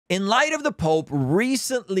In light of the Pope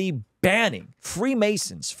recently banning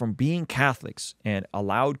Freemasons from being Catholics and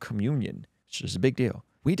allowed communion, which is a big deal,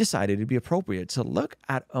 we decided it'd be appropriate to look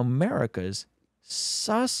at America's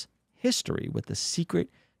sus history with the secret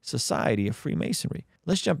society of Freemasonry.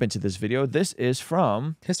 Let's jump into this video. This is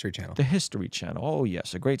from History Channel. The History Channel. Oh,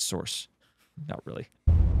 yes, a great source. Not really.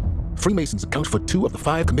 Freemasons account for 2 of the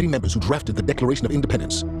 5 committee members who drafted the Declaration of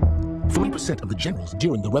Independence, 40% of the generals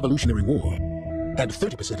during the Revolutionary War, and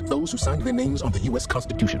 30% of those who signed their names on the U.S.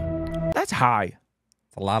 Constitution. That's high.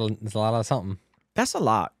 It's a lot of something. That's a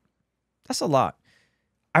lot. That's a lot.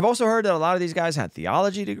 I've also heard that a lot of these guys had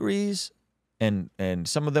theology degrees, and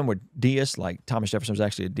some of them were deists, like Thomas Jefferson was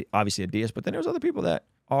actually obviously a deist, but then there's other people that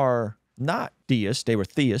are not deists. They were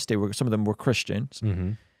theists. Some of them were Christians.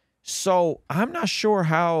 Mm-hmm. So I'm not sure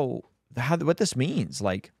what this means.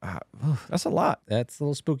 Like, that's a lot. That's a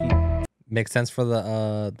little spooky. Makes sense for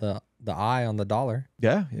the eye on the dollar.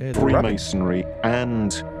 Yeah. Freemasonry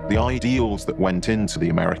and the ideals that went into the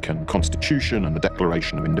American Constitution and the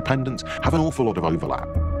Declaration of Independence have an awful lot of overlap.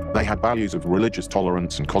 They had values of religious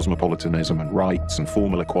tolerance and cosmopolitanism and rights and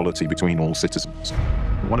formal equality between all citizens.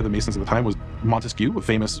 One of the Masons at the time was Montesquieu, a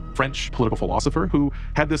famous French political philosopher who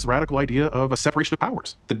had this radical idea of a separation of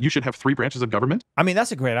powers, that you should have 3 branches of government. I mean,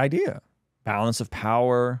 that's a great idea. Balance of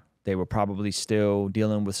power. They were probably still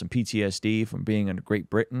dealing with some PTSD from being in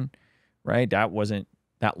Great Britain, right? That wasn't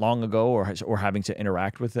that long ago, or having to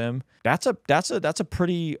interact with them. That's a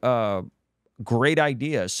pretty great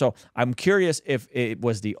idea. So I'm curious if it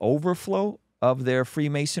was the overflow of their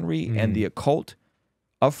Freemasonry and the occult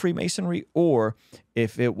of Freemasonry, or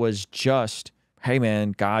if it was just, hey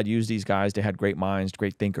man, God used these guys. They had great minds,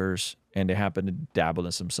 great thinkers, and they happened to dabble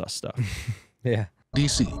in some sus stuff. Yeah.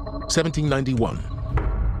 D.C., 1791.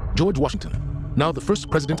 George Washington, now the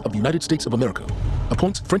first president of the United States of America,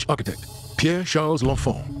 appoints French architect Pierre-Charles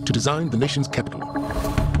L'Enfant to design the nation's capital.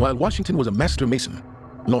 While Washington was a master mason,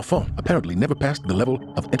 L'Enfant apparently never passed the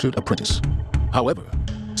level of entered apprentice. However,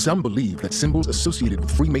 some believe that symbols associated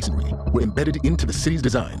with Freemasonry were embedded into the city's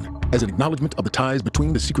design as an acknowledgement of the ties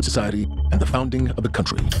between the secret society and the founding of the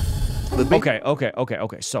country.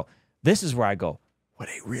 Okay. So this is where I go, were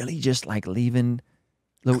they really just like leaving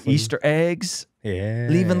little Easter eggs? Yeah.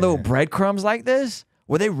 Leaving little breadcrumbs like this?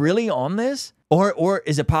 Were they really on this? Or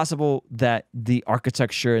is it possible that the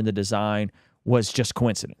architecture and the design was just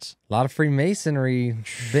coincidence? A lot of Freemasonry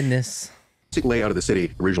business. basic layout of the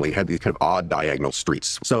city originally had these kind of odd diagonal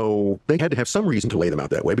streets. So they had to have some reason to lay them out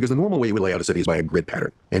that way, because the normal way we lay out a city is by a grid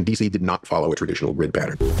pattern, and DC did not follow a traditional grid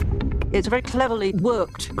pattern. It's a very cleverly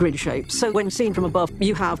worked grid shape. So when seen from above,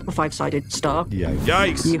 you have a 5-sided star.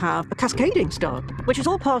 Yikes. You have a cascading star, which is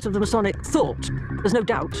all part of the Masonic thought. There's no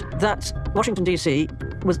doubt that Washington, D.C.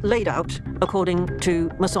 was laid out according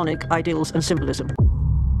to Masonic ideals and symbolism.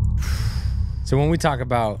 So when we talk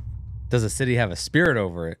about, does a city have a spirit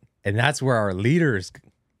over it? And that's where our leaders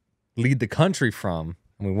lead the country from.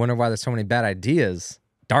 And we wonder why there's so many bad ideas.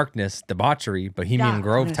 Darkness, debauchery, Bohemian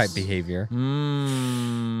Grove type behavior. I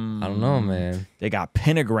don't know, man. They got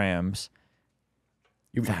pentagrams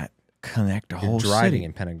that connect the whole driving city.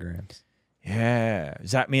 in pentagrams. Yeah.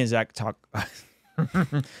 Me and Zach talk.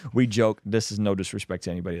 We joke. This is no disrespect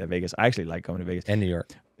to anybody at Vegas. I actually like coming to Vegas. And New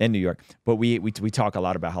York. In New York. But we talk a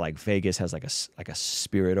lot about how like Vegas has like a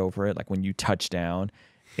spirit over it. Like when you touch down,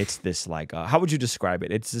 it's this like, how would you describe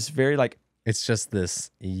it? It's this very like. It's just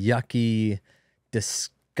this yucky,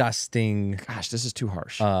 disgusting. Gosh, this is too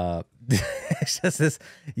harsh. It's just this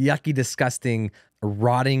yucky, disgusting,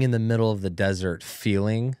 rotting in the middle of the desert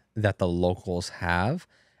feeling that the locals have.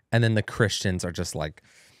 And then the Christians are just like,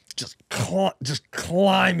 just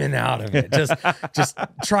climbing out of it, just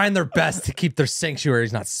trying their best to keep their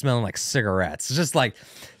sanctuaries not smelling like cigarettes. It's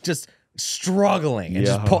just struggling and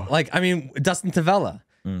I mean, Dustin Tavella,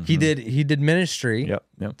 he did ministry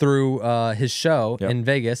through his show in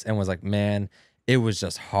Vegas and was like, man, it was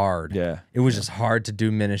just hard. It was just hard to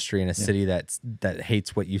do ministry in a city that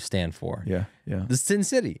hates what you stand for. The Sin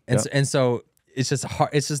City, and so it's just hard.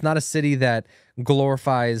 It's just not a city that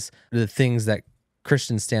glorifies the things that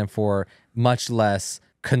Christians stand for, much less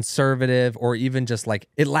conservative, or even just like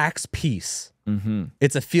it lacks peace.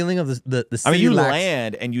 It's a feeling of the city. I mean, you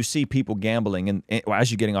land and you see people gambling and as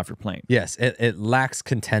you're getting off your plane. Yes, it lacks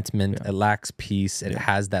contentment. It lacks peace. It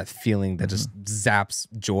has that feeling that just zaps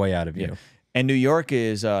joy out of you. And New York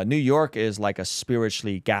is like a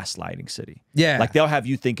spiritually gaslighting city. Yeah. Like they'll have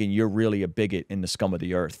you thinking you're really a bigot in the scum of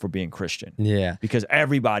the earth for being Christian. Yeah. Because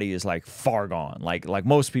everybody is like far gone. Like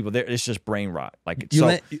most people there, it's just brain rot. Like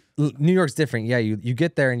New York's different. Yeah, you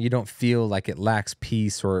get there and you don't feel like it lacks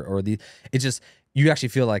peace or it just you actually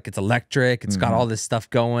feel like it's electric. It's got all this stuff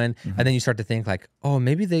going. And then you start to think like, oh,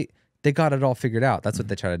 maybe they got it all figured out. That's what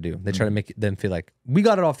they try to do. They try to make them feel like we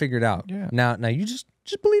got it all figured out. Yeah. Now you just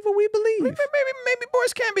believe what we believe. Maybe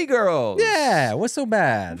boys can be girls. Yeah. What's so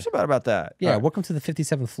bad? What's so bad about that? Yeah. All right. Welcome to the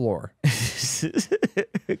 57th floor.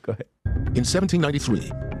 Go ahead. In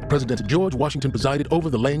 1793, President George Washington presided over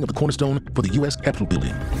the laying of the cornerstone for the U.S. Capitol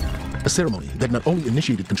building, a ceremony that not only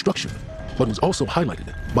initiated construction, but was also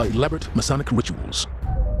highlighted by elaborate Masonic rituals.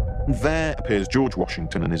 There appears George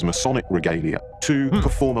Washington and his Masonic regalia to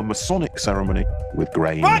perform a Masonic ceremony with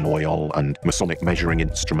grain and oil and Masonic measuring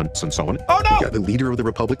instruments and so on. Oh no! Yeah, the leader of the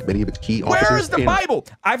republic, many of its key officers. Where is the Bible?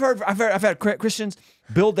 I've had Christians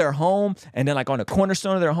build their home, and then like on the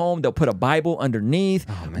cornerstone of their home, they'll put a Bible underneath.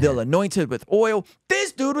 They'll anoint it with oil.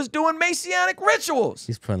 This dude was doing Messianic rituals.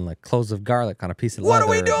 He's putting like cloves of garlic on a piece of What leather. are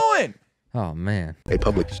we doing? Oh man. A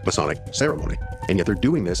public Masonic ceremony, and yet they're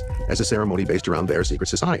doing this as a ceremony based around their secret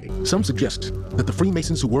society. Some suggest that the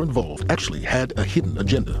Freemasons who were involved actually had a hidden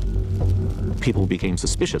agenda. People became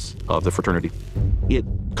suspicious of the fraternity. It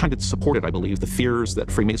kind of supported, I believe, the fears that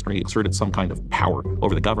Freemasonry exerted some kind of power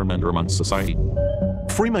over the government or amongst society.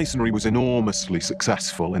 Freemasonry was enormously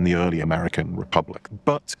successful in the early American Republic,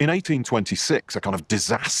 but in 1826, a kind of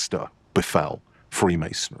disaster befell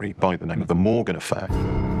Freemasonry by the name of the Morgan Affair.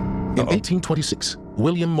 In 1826,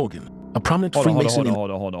 William Morgan, a prominent Hold Freemason in... on.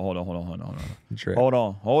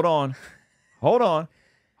 Hold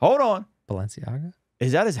on. Balenciaga?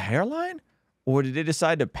 Is that his hairline? Or did they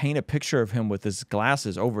decide to paint a picture of him with his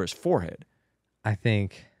glasses over his forehead? I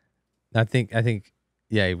think,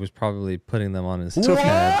 yeah, he was probably putting them on his head.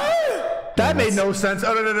 That made no sense.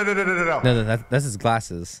 Oh, no. No, that's his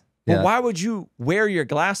glasses. But Yeah. why would you wear your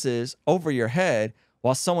glasses over your head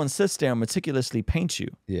while someone sits there and meticulously paints you?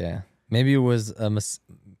 Yeah. Maybe it was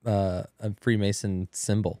a Freemason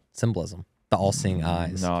symbolism, the all-seeing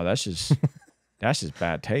eyes. No, that's just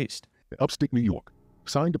bad taste. upstate New York,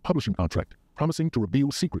 signed a publishing contract promising to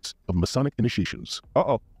reveal secrets of Masonic initiations.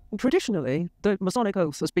 Traditionally, the Masonic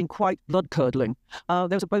oath has been quite blood-curdling. They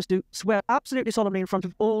were supposed to swear absolutely solemnly in front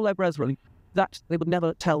of all their brethren that they would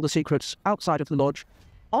never tell the secrets outside of the lodge,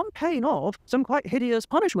 on pain of some quite hideous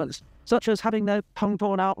punishments, such as having their tongue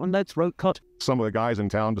torn out and their throat cut. Some of the guys in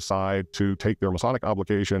town decide to take their Masonic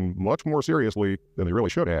obligation much more seriously than they really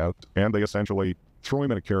should have, and they essentially throw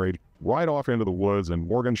him in a carriage right off into the woods, and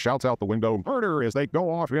Morgan shouts out the window, "Murder!" as they go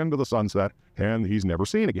off into the sunset, and he's never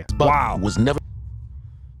seen again. But was never...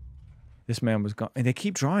 This man was gone, and they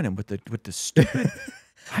keep drawing him with the stupid.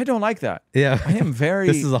 I don't like that. Yeah. I am very.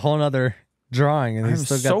 This is a whole other drawing, and I'm he's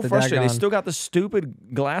still so got the frustrated. daggone... They still got the stupid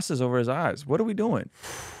glasses over his eyes. What are we doing?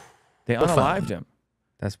 They unalived him.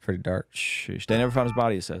 That's pretty dark. Sheesh. They never found his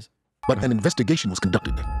body, it says. But an investigation was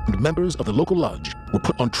conducted, and members of the local lodge were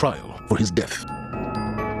put on trial for his death.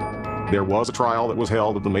 There was a trial that was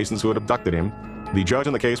held of the Masons who had abducted him. The judge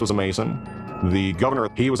in the case was a Mason. The governor,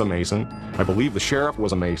 he was a Mason. I believe the sheriff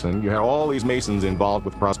was a Mason. You had all these Masons involved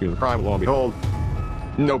with the prosecution of the crime. Lo and behold,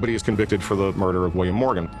 nobody is convicted for the murder of William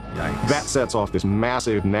Morgan. Yikes. That sets off this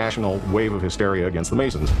massive national wave of hysteria against the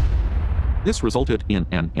Masons. This resulted in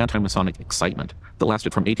an anti-Masonic excitement that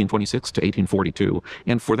lasted from 1826 to 1842,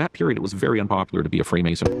 and for that period it was very unpopular to be a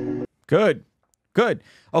Freemason. Good.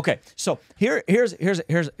 Okay, so here's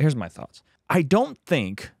my thoughts. I don't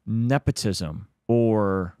think nepotism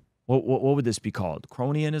or what would this be called?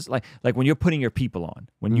 Cronian is like when you're putting your people on,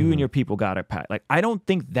 when you and your people got it pat. Like I don't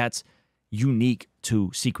think that's unique to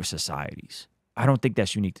secret societies. I don't think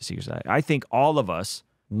that's unique to secret society. I think all of us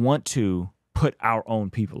want to put our own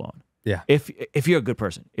people on. Yeah. If you're a good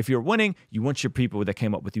person, if you're winning, you want your people that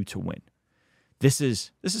came up with you to win. This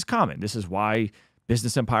is common. This is why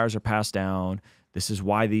business empires are passed down. This is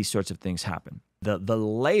why these sorts of things happen. The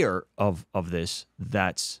layer of this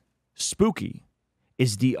that's spooky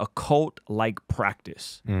is the occult-like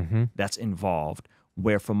practice that's involved,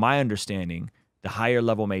 where from my understanding, the higher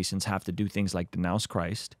level Masons have to do things like denounce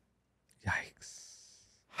Christ. Yikes.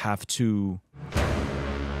 Have to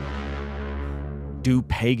do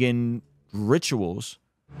pagan rituals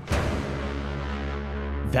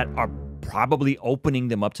that are probably opening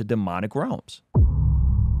them up to demonic realms.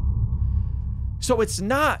 So it's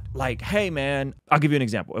not like, hey man, I'll give you an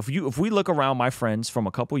example. If we look around my friends from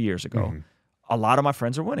a couple years ago, a lot of my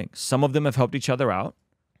friends are winning. Some of them have helped each other out,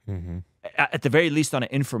 at the very least on an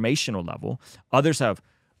informational level. Others have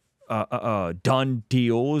done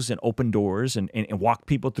deals and opened doors and walked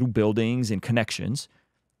people through buildings and connections.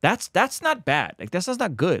 That's not bad. Like that's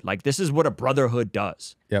not good. Like this is what a brotherhood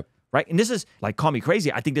does. Yep. Right? And this is like, call me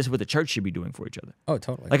crazy, I think this is what the church should be doing for each other. Oh,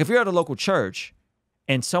 totally. Like if you're at a local church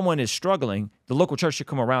and someone is struggling, the local church should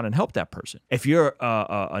come around and help that person. If you're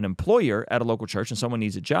an employer at a local church and someone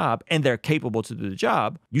needs a job and they're capable to do the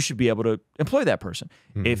job, you should be able to employ that person.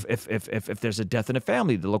 If there's a death in a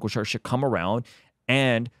family, the local church should come around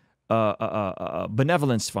and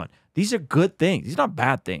benevolence fund. These are good things. These are not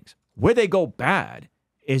bad things. Where they go bad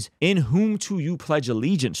is in whom do you pledge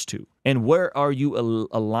allegiance to, and where are you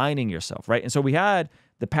aligning yourself, right? And so we had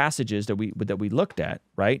the passages that we looked at,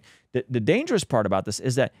 right? The dangerous part about this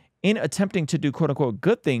is that in attempting to do quote unquote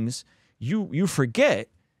good things, you forget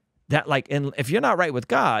that, like, and if you're not right with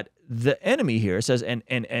God, the enemy here says,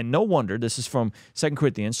 and no wonder, this is from 2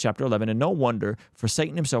 Corinthians chapter 11, and no wonder, for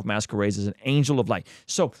Satan himself masquerades as an angel of light.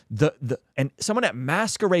 So and someone that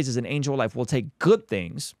masquerades as an angel of light will take good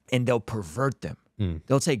things and they'll pervert them.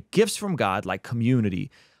 They'll take gifts from God, like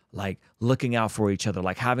community, like looking out for each other,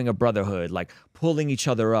 like having a brotherhood, like pulling each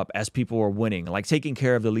other up as people are winning, like taking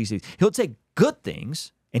care of the least. He'll take good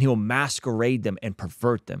things and he'll masquerade them and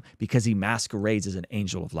pervert them because he masquerades as an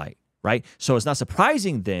angel of light, right? So it's not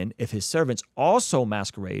surprising then if his servants also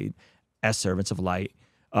masquerade as servants of light,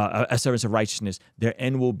 as servants of righteousness, their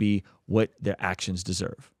end will be what their actions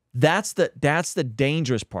deserve. That's the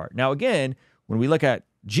dangerous part. Now, again, when we look at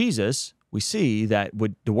Jesus, we see that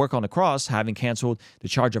with the work on the cross, having canceled the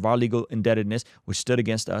charge of our legal indebtedness, which stood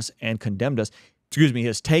against us and condemned us, he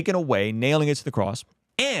has taken away, nailing it to the cross,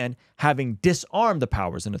 and having disarmed the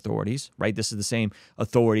powers and authorities, right? This is the same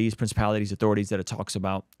authorities, principalities, authorities that it talks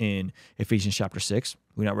about in Ephesians chapter 6.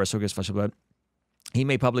 We not wrestle against flesh and blood. He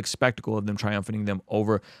made public spectacle of them, triumphing them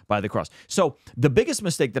over by the cross. So the biggest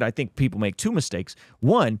mistake that I think people make, two mistakes.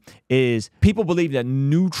 One is people believe that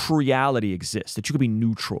neutrality exists, that you could be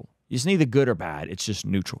neutral. It's neither good or bad. It's just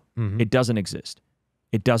neutral. It doesn't exist.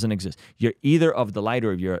 It doesn't exist. You're either of the light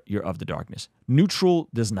or you're of the darkness. Neutral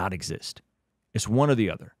does not exist. It's one or the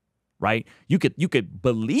other, right? You could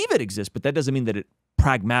believe it exists, but that doesn't mean that it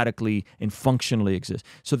pragmatically and functionally exists.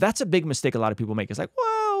 So that's a big mistake a lot of people make. It's like,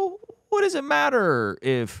 well, what does it matter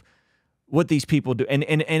if what these people do?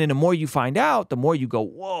 And the more you find out, the more you go,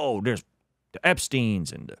 whoa, there's the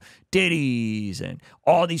Epsteins and the Diddy's and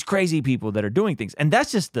all these crazy people that are doing things. And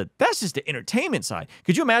that's just the entertainment side.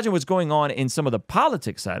 Could you imagine what's going on in some of the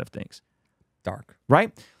politics side of things? Dark.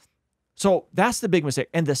 Right? So that's the big mistake.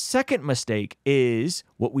 And the second mistake is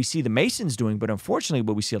what we see the Masons doing, but unfortunately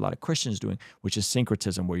what we see a lot of Christians doing, which is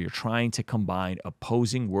syncretism, where you're trying to combine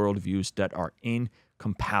opposing worldviews that are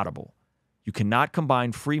incompatible. You cannot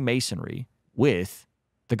combine Freemasonry with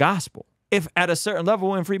the gospel. If at a certain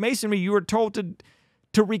level in Freemasonry, you were told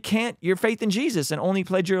to recant your faith in Jesus and only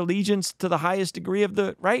pledge your allegiance to the highest degree of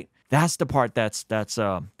the, right? That's the part that's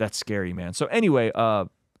scary, man. So anyway,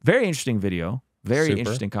 very interesting video, very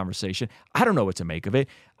interesting conversation. I don't know what to make of it.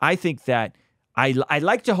 I think that I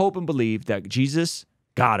like to hope and believe that Jesus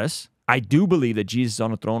got us. I do believe that Jesus is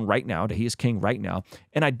on the throne right now, that he is king right now.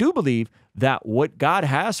 And I do believe that what God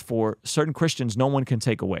has for certain Christians, no one can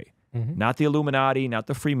take away. Not the Illuminati, not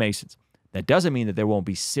the Freemasons. That doesn't mean that there won't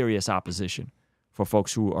be serious opposition for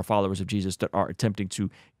folks who are followers of Jesus that are attempting to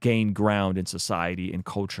gain ground in society, in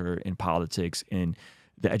culture, in politics, in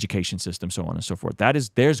the education system, so on and so forth.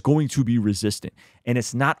 There's going to be resistance, and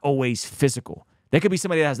it's not always physical. There could be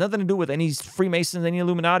somebody that has nothing to do with any Freemasons, any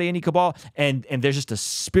Illuminati, any cabal, and there's just a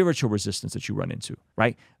spiritual resistance that you run into,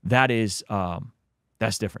 right?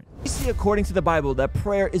 That's different. We see, according to the Bible, that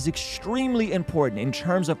prayer is extremely important in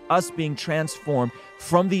terms of us being transformed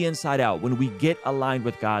from the inside out when we get aligned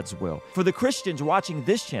with God's will. For the Christians watching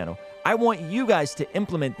this channel, I want you guys to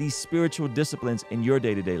implement these spiritual disciplines in your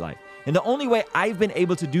day-to-day life. And the only way I've been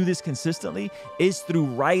able to do this consistently is through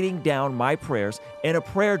writing down my prayers in a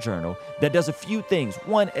prayer journal that does a few things.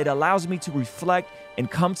 One, it allows me to reflect and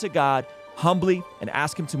come to God humbly and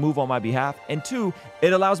ask him to move on my behalf. And two,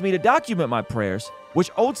 it allows me to document my prayers, which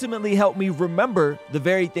ultimately help me remember the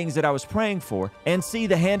very things that I was praying for and see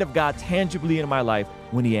the hand of God tangibly in my life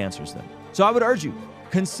when he answers them. So I would urge you,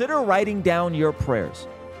 consider writing down your prayers.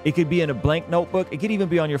 It could be in a blank notebook. It could even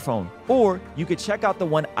be on your phone. Or you could check out the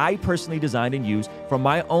one I personally designed and used from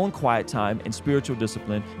my own quiet time and spiritual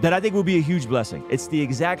discipline that I think will be a huge blessing. It's the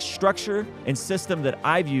exact structure and system that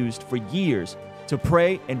I've used for years to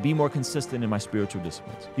pray and be more consistent in my spiritual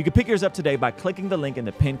disciplines. You can pick yours up today by clicking the link in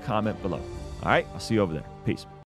the pinned comment below. All right, I'll see you over there. Peace.